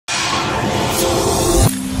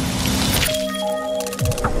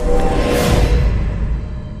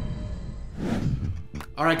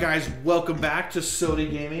Alright guys, welcome back to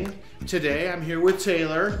SOTY Gaming. Today I'm here with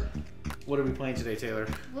Taylor. What are we playing today, Taylor?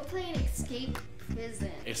 We're playing Escape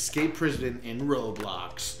Prison. Escape Prison in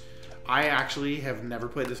Roblox. I actually have never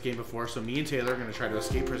played this game before, so me and Taylor are going to try to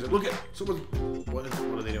escape prison. Look at, so what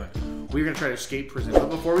are they doing? We're going to try to escape prison.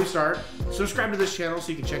 But before we start, subscribe to this channel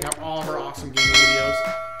so you can check out all of our awesome gaming videos.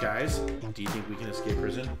 Guys, do you think we can escape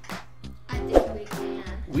prison? I think we can.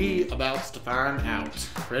 We about to find out.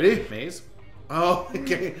 Ready? Maze? Oh,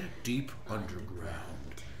 okay. Deep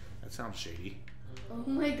underground. That sounds shady. Oh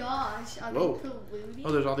my gosh. Are Whoa. they colluding?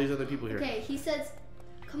 Oh, there's all these other people here. Okay, he says,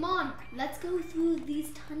 come on, let's go through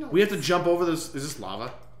these tunnels. We have to jump over this. Is this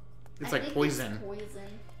lava? It's I like think poison. It's poison.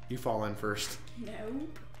 You fall in first. No.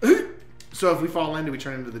 So if we fall in, do we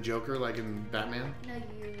turn into the Joker like in Batman? No,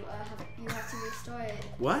 you have to restore it.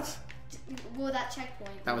 What? Well, that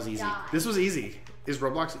checkpoint. That was easy. Die. This was easy. Is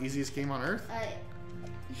Roblox the easiest game on earth?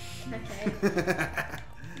 Okay.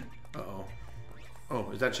 Uh-oh.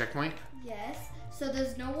 Oh, is that checkpoint? Yes. So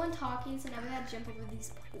there's no one talking, so now we gotta jump over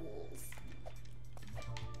these poles.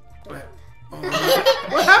 What? Oh,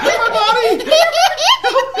 what happened to my body?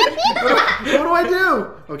 what do I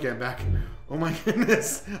do? Okay, I'm back. Oh my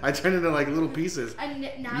goodness. I turned into like little pieces.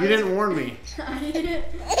 You didn't warn me.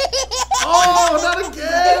 Oh, not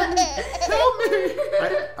again! Help me!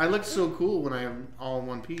 I look so cool when I am all in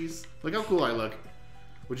one piece. Look how cool I look.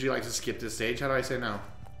 Would you like to skip this stage? How do I say no?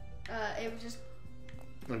 It would just...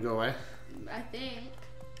 It'll go away? I think.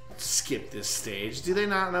 Skip this stage. Do they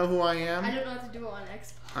not know who I am? I don't know what to do on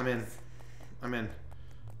Xbox. I'm in. I'm in.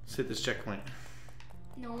 Let's hit this checkpoint.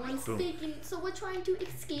 No one's Boom. speaking, so we're trying to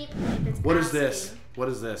escape. What is this? What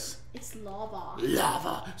is this? It's lava.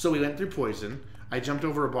 Lava. So we went through poison. I jumped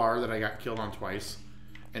over a bar that I got killed on twice.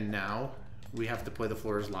 And now we have to play the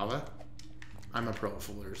floor is lava. I'm a pro at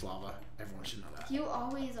floor is lava. Everyone should know that. You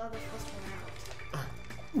always are the first one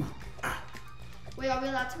out. Wait, are we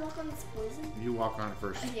allowed to walk on this poison? You walk on it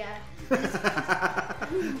first. Yeah.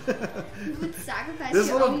 You would sacrifice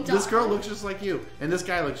your own dog. This girl looks just like you. And this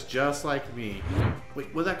guy looks just like me.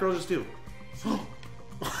 Wait, what did that girl just do?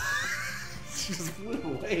 She just flew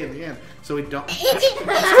away in the end. So we don't... No!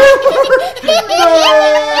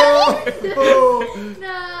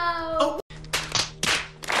 No! Oh.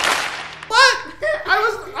 What?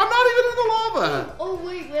 I'm not even in the lava. Oh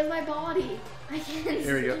wait, where's my body? I can't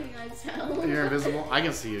Here we go. see myself. You're invisible? I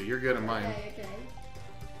can see you. You're good at mine. Okay,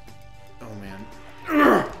 Oh, man.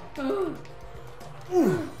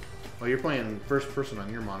 okay. Oh, you're playing first person on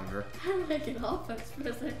your monitor. How do I get off first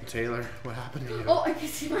person? Taylor, what happened to you? Oh, I can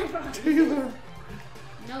see my body. Taylor.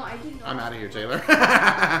 No, I did not. I'm out of here, Taylor.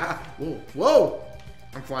 Whoa. Whoa.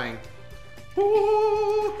 I'm flying.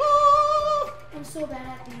 I'm so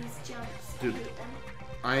bad at these jumps. Dude. I hate them.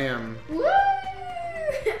 I am... Woo!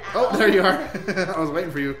 Oh, there you are. I was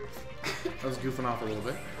waiting for you. I was goofing off a little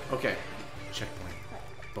bit. Okay. Checkpoint.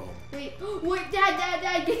 Boom. Wait, wait,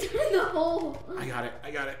 Dad, get in the hole. I got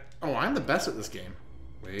it. Oh, I'm the best at this game.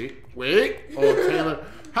 Wait. Oh, Taylor.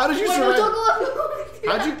 How did you survive?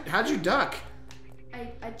 How'd you duck?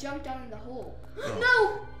 I jumped down in the hole. Oh.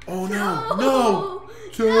 No! Oh, no.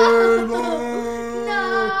 Taylor!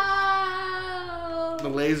 No! The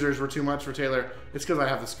lasers were too much for Taylor. It's because I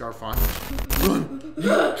have the scarf on. Run!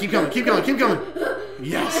 Keep going.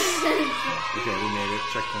 Yes! Okay, we made it.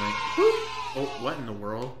 Checkpoint. Oh, what in the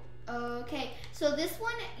world? Okay, so this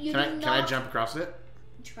one you Can I jump across it?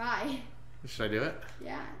 Try. Should I do it?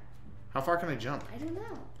 Yeah. How far can I jump? I don't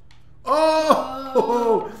know.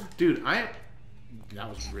 Oh! Dude, that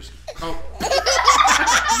was risky. Oh.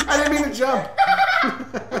 I didn't mean to jump.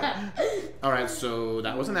 Alright, so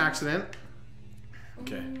that was an accident.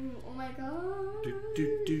 Okay. Ooh, oh my god.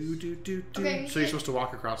 Okay, so you're supposed to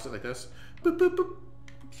walk across it like this. Boop, boop, boop.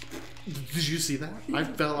 Did you see that? I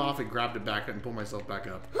fell off and grabbed it back and pulled myself back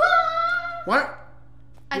up. What?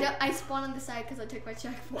 I spawned on the side because I took my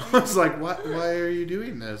checkpoint. I was like, what? Why are you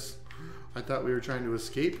doing this? I thought we were trying to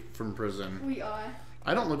escape from prison. We are.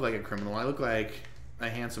 I don't look like a criminal. I look like a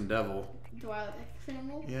handsome devil. Do I look like a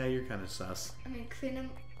criminal? Yeah, you're kind of sus. I mean,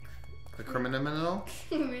 A criminal?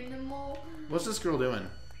 criminal. What's this girl doing?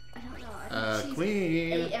 I don't know. I think she's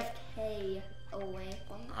Queen. AFK away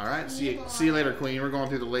from All right, see you later, Queen. We're going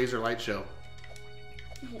through the laser light show.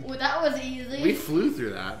 Well, that was easy. We flew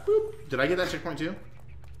through that. Boop. Did I get that checkpoint too?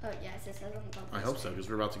 Oh, yes, it says on the bottom. I hope so, because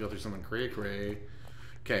we're about to go through something cray.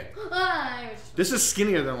 Okay. I This is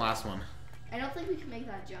skinnier than the last one. don't think we can make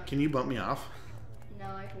that jump. Can you bump me off? No,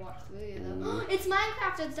 I can walk through you though. It's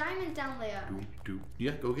Minecraft. There's diamonds down there.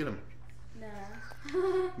 Yeah, go get them. Nah.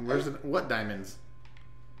 Where's it? What diamonds?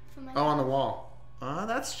 For my Oh, on the wall.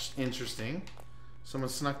 That's interesting. Someone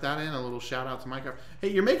snuck that in. A little shout out to Minecraft. Hey,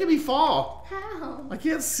 you're making me fall. How? I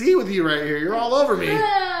can't see with you right here. You're all over me.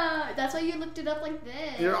 That's why you looked it up like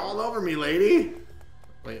this. You're all over me, lady.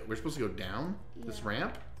 Wait, we're supposed to go down this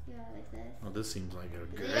ramp? Yeah, like this. Oh, this seems like a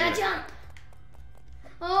good. Yeah, jump.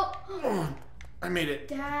 Oh. Oh, I made it.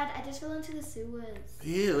 Dad, I just fell into the sewers.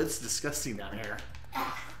 Ew, it's disgusting down here.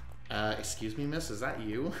 Excuse me, miss, is that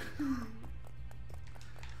you?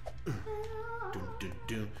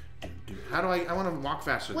 How do I want to walk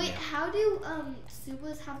faster than you. Wait, how do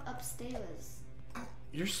sewers have upstairs?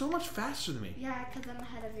 You're so much faster than me. Yeah, because I'm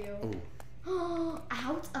ahead of you. Oh.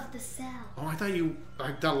 Out of the cell. Oh, I thought you,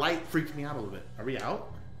 like, the light freaked me out a little bit. Are we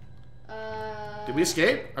out? Did we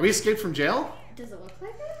escape? Are we escaped from jail? Does it look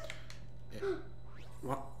like it?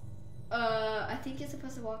 What? I think you're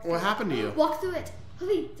supposed to walk through What happened to you? Walk through it.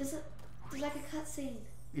 Hurry, there's like a cutscene.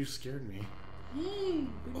 You scared me.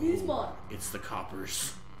 It's the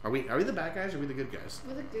coppers. Are we the bad guys or are we the good guys?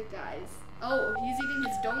 We're the good guys. Oh, he's eating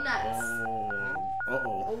his donuts. Oh.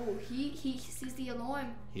 Uh-oh. Oh, he sees the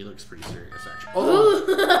alarm. He looks pretty serious, actually. Oh!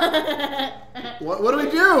 What do we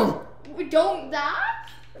do? We don't die?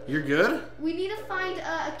 You're good? We need to find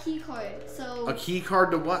a key card. So a key card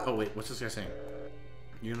to what? Oh, wait. What's this guy saying?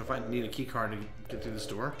 You're going to need a key card to get through this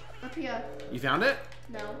door? Up here. You found it?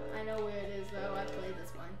 No, I know where it is, though. I played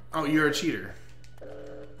this one. Oh, you're a cheater.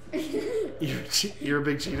 You're a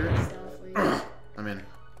big cheater? I'm in.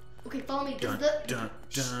 Okay, follow me. Dun, the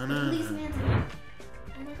policeman's in.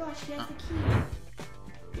 Oh my gosh, he has the key.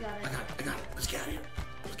 You got it. I got it. Let's get out of here.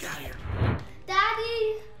 Let's get out of here.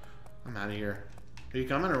 Daddy! I'm out of here. Are you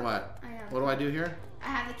coming or what? I am. What do I do here? I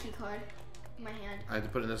have the key card in my hand. I have to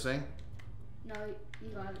put it in this thing? No, you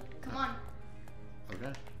got it. Come on.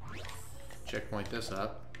 Okay. Checkpoint this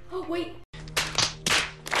up. Oh, wait.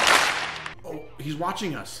 Oh, he's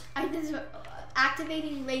watching us. I just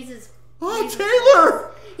activating raises. Oh,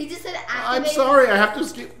 Taylor! He just said activating. I'm sorry, I have to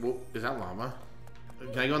escape. Whoa, is that lava?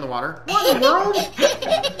 Can I go in the water? What in the world?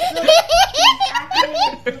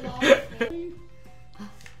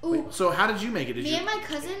 Wait, so how did you make it? Me and my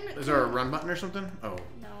cousin. Is there a run button or something? Oh.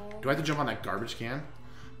 No. Do I have to jump on that garbage can?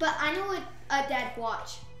 But I know what Dad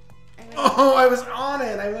watch. Oh, I was on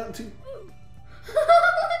it. I went to.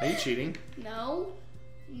 Are you cheating? No.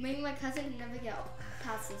 Me and my cousin can never get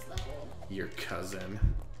past this level. Your cousin.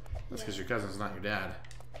 That's because your cousin's not your dad.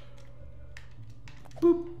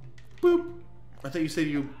 Boop. Boop. I thought you said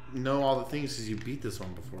you know all the things because you beat this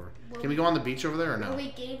one before. Well, can we go on the beach over there or no? Well,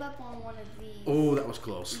 we gave up on one of these. Oh, that was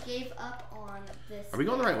close. We gave up on this. Are we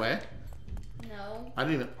going the right way? No. I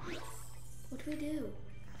didn't even. What do we do?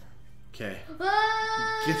 Okay.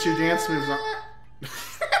 Get your dance moves on.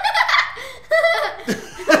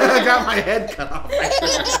 I got my head cut off.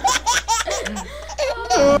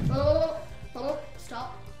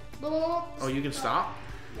 Stop. Oh, you can stop?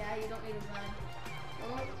 Yeah, you don't need to run.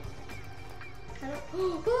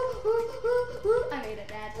 I made it,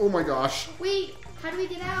 Dad. Oh my gosh. Wait, how do we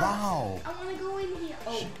get out? Wow. I want to go in here.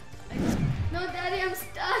 Oh. No, Daddy, I'm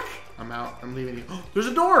stuck. I'm out. I'm leaving you. Oh, there's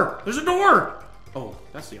a door. There's a door. Oh,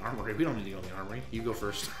 that's the armory. We don't need to go in the armory. You go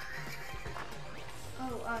first.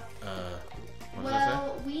 Oh,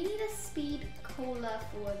 well, we need a speed cola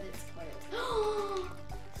for this part.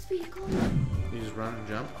 Speed cola. You just run and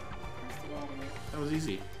jump? That was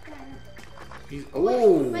easy. Yeah.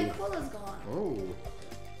 Oh! Wait, my cola's gone. Oh.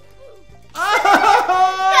 No!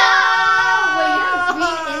 Wait, you have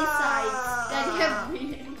green inside. Dad, you have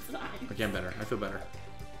green inside. Okay, I'm better. I feel better.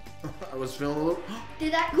 I was feeling a little.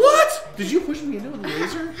 Did that? What? Did you push me into the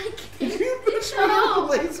laser? Did you push me into the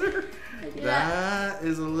laser? Yeah. That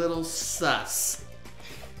is a little sus,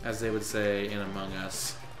 as they would say in Among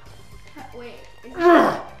Us. Wait.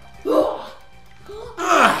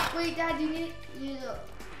 Wait, Dad, you need.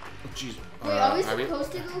 Oh, jeez. Wait, are we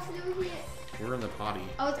supposed to go through here? We're in the potty.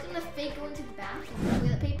 I was gonna fake go into the bathroom.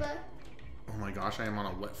 Toilet paper. Oh my gosh, I am on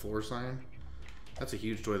a wet floor sign. That's a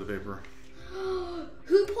huge toilet paper.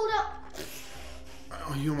 Who pulled up?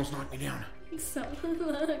 Oh, you almost knocked me down. So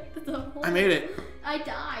look, I made it. I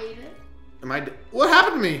died. What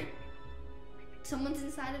happened to me? Someone's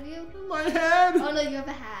inside of you? My head. Oh no, you have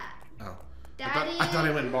a hat. Oh. Daddy. I thought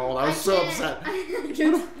I went bald. I was so upset.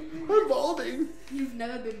 I'm balding. You've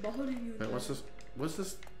never been balding. Wait, what's this? What's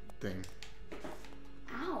this thing?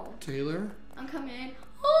 Ow. Taylor? I'm coming in.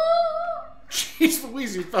 Jeez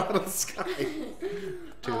Louise, you fell out of the sky.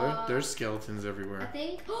 Taylor, there's skeletons everywhere. I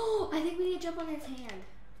think we need to jump on his hand.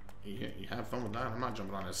 You have fun with that. I'm not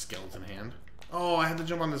jumping on his skeleton hand. Oh, I had to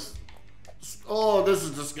jump on this. Oh, this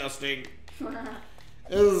is disgusting.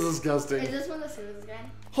 This is disgusting. Is this one the sewers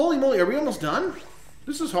again? Holy moly, are we almost done?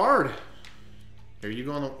 This is hard. Here, you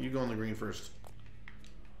go on the green first.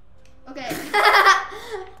 Okay.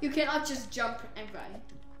 You cannot just jump and run.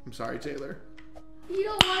 I'm sorry, Taylor. You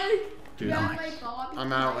don't want to Dude, grab my ball.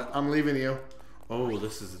 I'm out. I'm leaving you. Oh,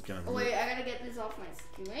 this is gonna. Oh wait, I gotta get this off my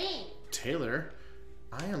screen. Taylor,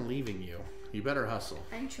 I am leaving you. You better hustle.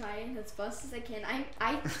 I'm trying as fast as I can.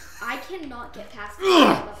 I cannot get past.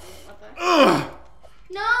 Ugh.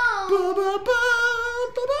 No.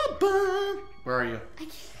 Where are you? I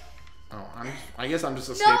can't. Oh, I guess I'm just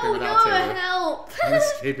escaping without Taylor. Help! I'm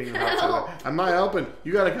escaping without Taylor. I'm not helping.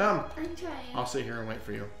 You gotta come. I'm trying. I'll sit here and wait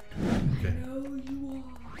for you. Okay. No, you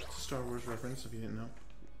are. It's a Star Wars reference if you didn't know.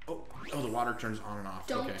 Oh, the water turns on and off.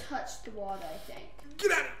 Don't okay. touch the water, I think.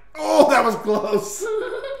 Get out! Oh, that was close.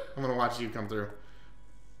 I'm gonna watch you come through.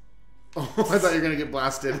 Oh, I thought you were gonna get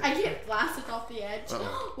blasted. I get blasted off the edge.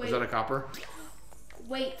 Wait. Is that a copper?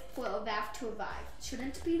 Wait for a valve to arrive.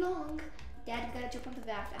 Shouldn't be long. Dad, you gotta jump on the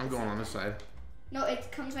valve. I'm going on this side. No,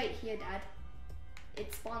 it comes right here, Dad.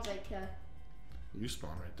 It spawns right here. You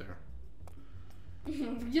spawn right there.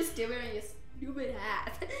 You're still wearing your stupid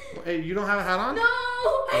hat. Well, hey, you don't have a hat on? No!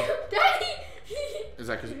 Daddy! Is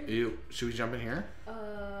that because you... Should we jump in here?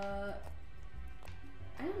 I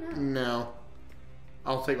don't know. No.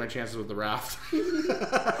 I'll take my chances with the raft.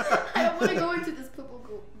 I don't want to go into this purple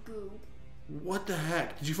goo. What the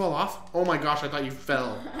heck? Did you fall off? Oh my gosh, I thought you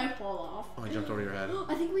fell. I fall off. Oh, I jumped over your head.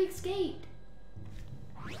 I think we escaped.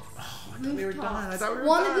 Oh, I thought we were done. I thought we were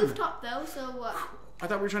We're on done. the rooftop though, so I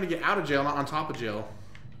thought we were trying to get out of jail, not on top of jail.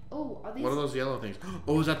 Oh, are these? What are those yellow things?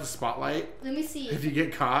 Oh, is that the spotlight? Let me see. If you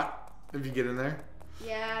get caught, if you get in there.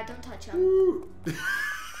 Yeah, don't touch them. Ooh.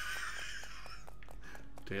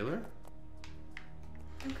 Taylor?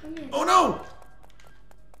 I'm coming. Oh no!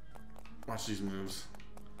 Watch these moves.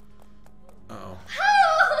 Uh-oh.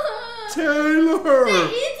 Taylor! The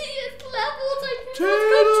easiest levels I can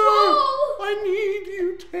Taylor! I need you,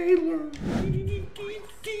 Taylor.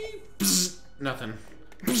 Psst. Nothing.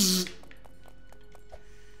 Psst.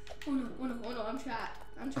 Oh no, I'm trapped.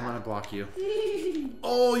 I'm gonna block you.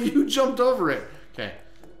 Oh, you jumped over it. Okay.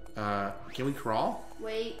 Can we crawl?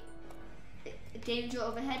 Wait. Danger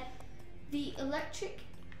overhead. The electric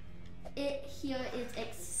here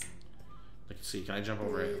is Let's see, can I jump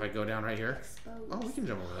over it? If I go down right here? exposed. Oh, we can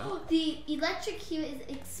jump over that. The electric here is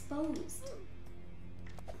exposed.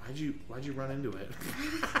 Why'd you run into it?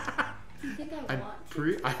 Do you think I want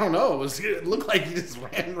to? I don't know. It looked like you just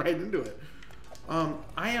ran right into it. I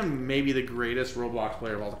am maybe the greatest Roblox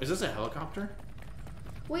player of all time. Is this a helicopter?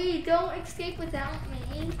 Wait, don't escape without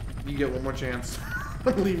me. You get one more chance.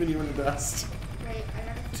 I'm leaving you in the dust. Wait, I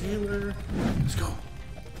gotta... Taylor, let's go.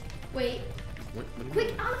 Wait. What do you Quick,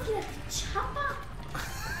 mean? out of here. Chopper.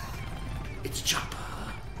 It's Chopper.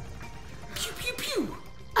 Pew, pew, pew.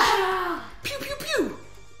 Ah! Pew, pew, pew.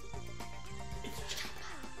 It's Chopper.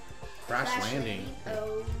 Crash landing.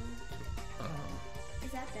 Oh. Oh.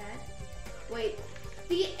 Is that bad? Wait.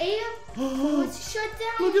 The air was shut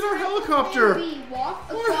down. Look at our helicopter. We walk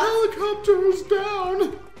Our across. helicopter is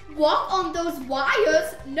down. Walk on those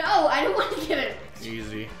wires? No, I don't want to get it.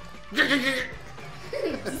 Easy.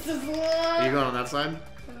 This is Are you going on that side?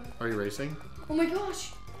 Are you racing? Oh my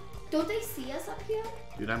gosh. Don't they see us up here?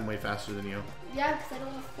 Dude, I'm way faster than you. Yeah, because I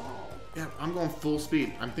don't want to fall. Yeah, I'm going full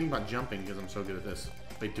speed. I'm thinking about jumping because I'm so good at this.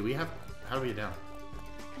 Wait, how do we get down?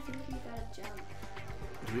 I think we gotta jump.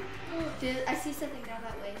 Do I see something down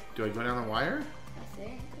that way. I go down the wire? I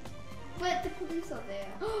think. But the police are there.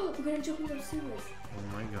 We're gonna jump in those sewers.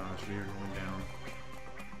 Oh my gosh, we are going down.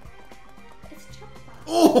 It's Chopper.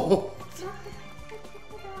 Oh!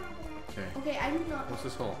 Okay. Okay, I do not. What's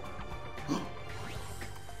this hole?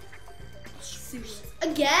 Sewers.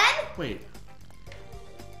 Again? Wait.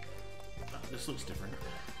 This looks different.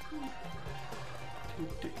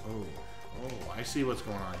 Oh, I see what's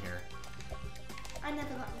going on here. I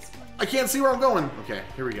never got this one. I can't see where I'm going. Okay,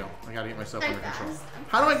 here we go. I gotta get myself under control.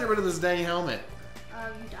 How do I get rid of this dang helmet?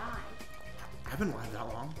 You died. I've been alive that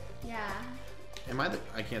long? Yeah.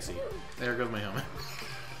 I can't see. There goes my helmet.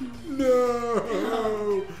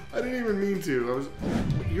 No! I didn't even mean to.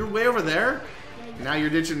 You're way over there? Yeah, Now you're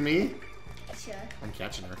ditching me? Sure. I'm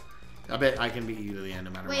catching her. I bet I can beat you to the end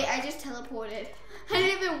no matter what. Wait, I just teleported. I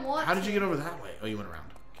didn't even want How did you get over that way? Oh, you went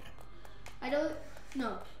around. Okay. I don't...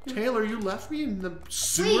 No. Taylor, you left me in the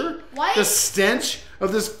sewer? Wait, why? The stench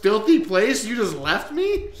of this filthy place? You just left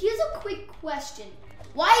me? Here's a quick question.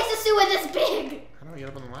 Why is the sewer this big? How do I get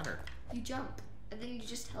up on the ladder? You jump, and then you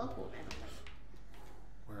just teleport randomly.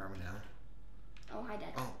 Where are we now? Oh, hi,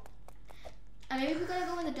 Dad. Oh. And maybe we gotta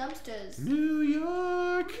go in the dumpsters. New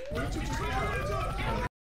York! Where did you just go?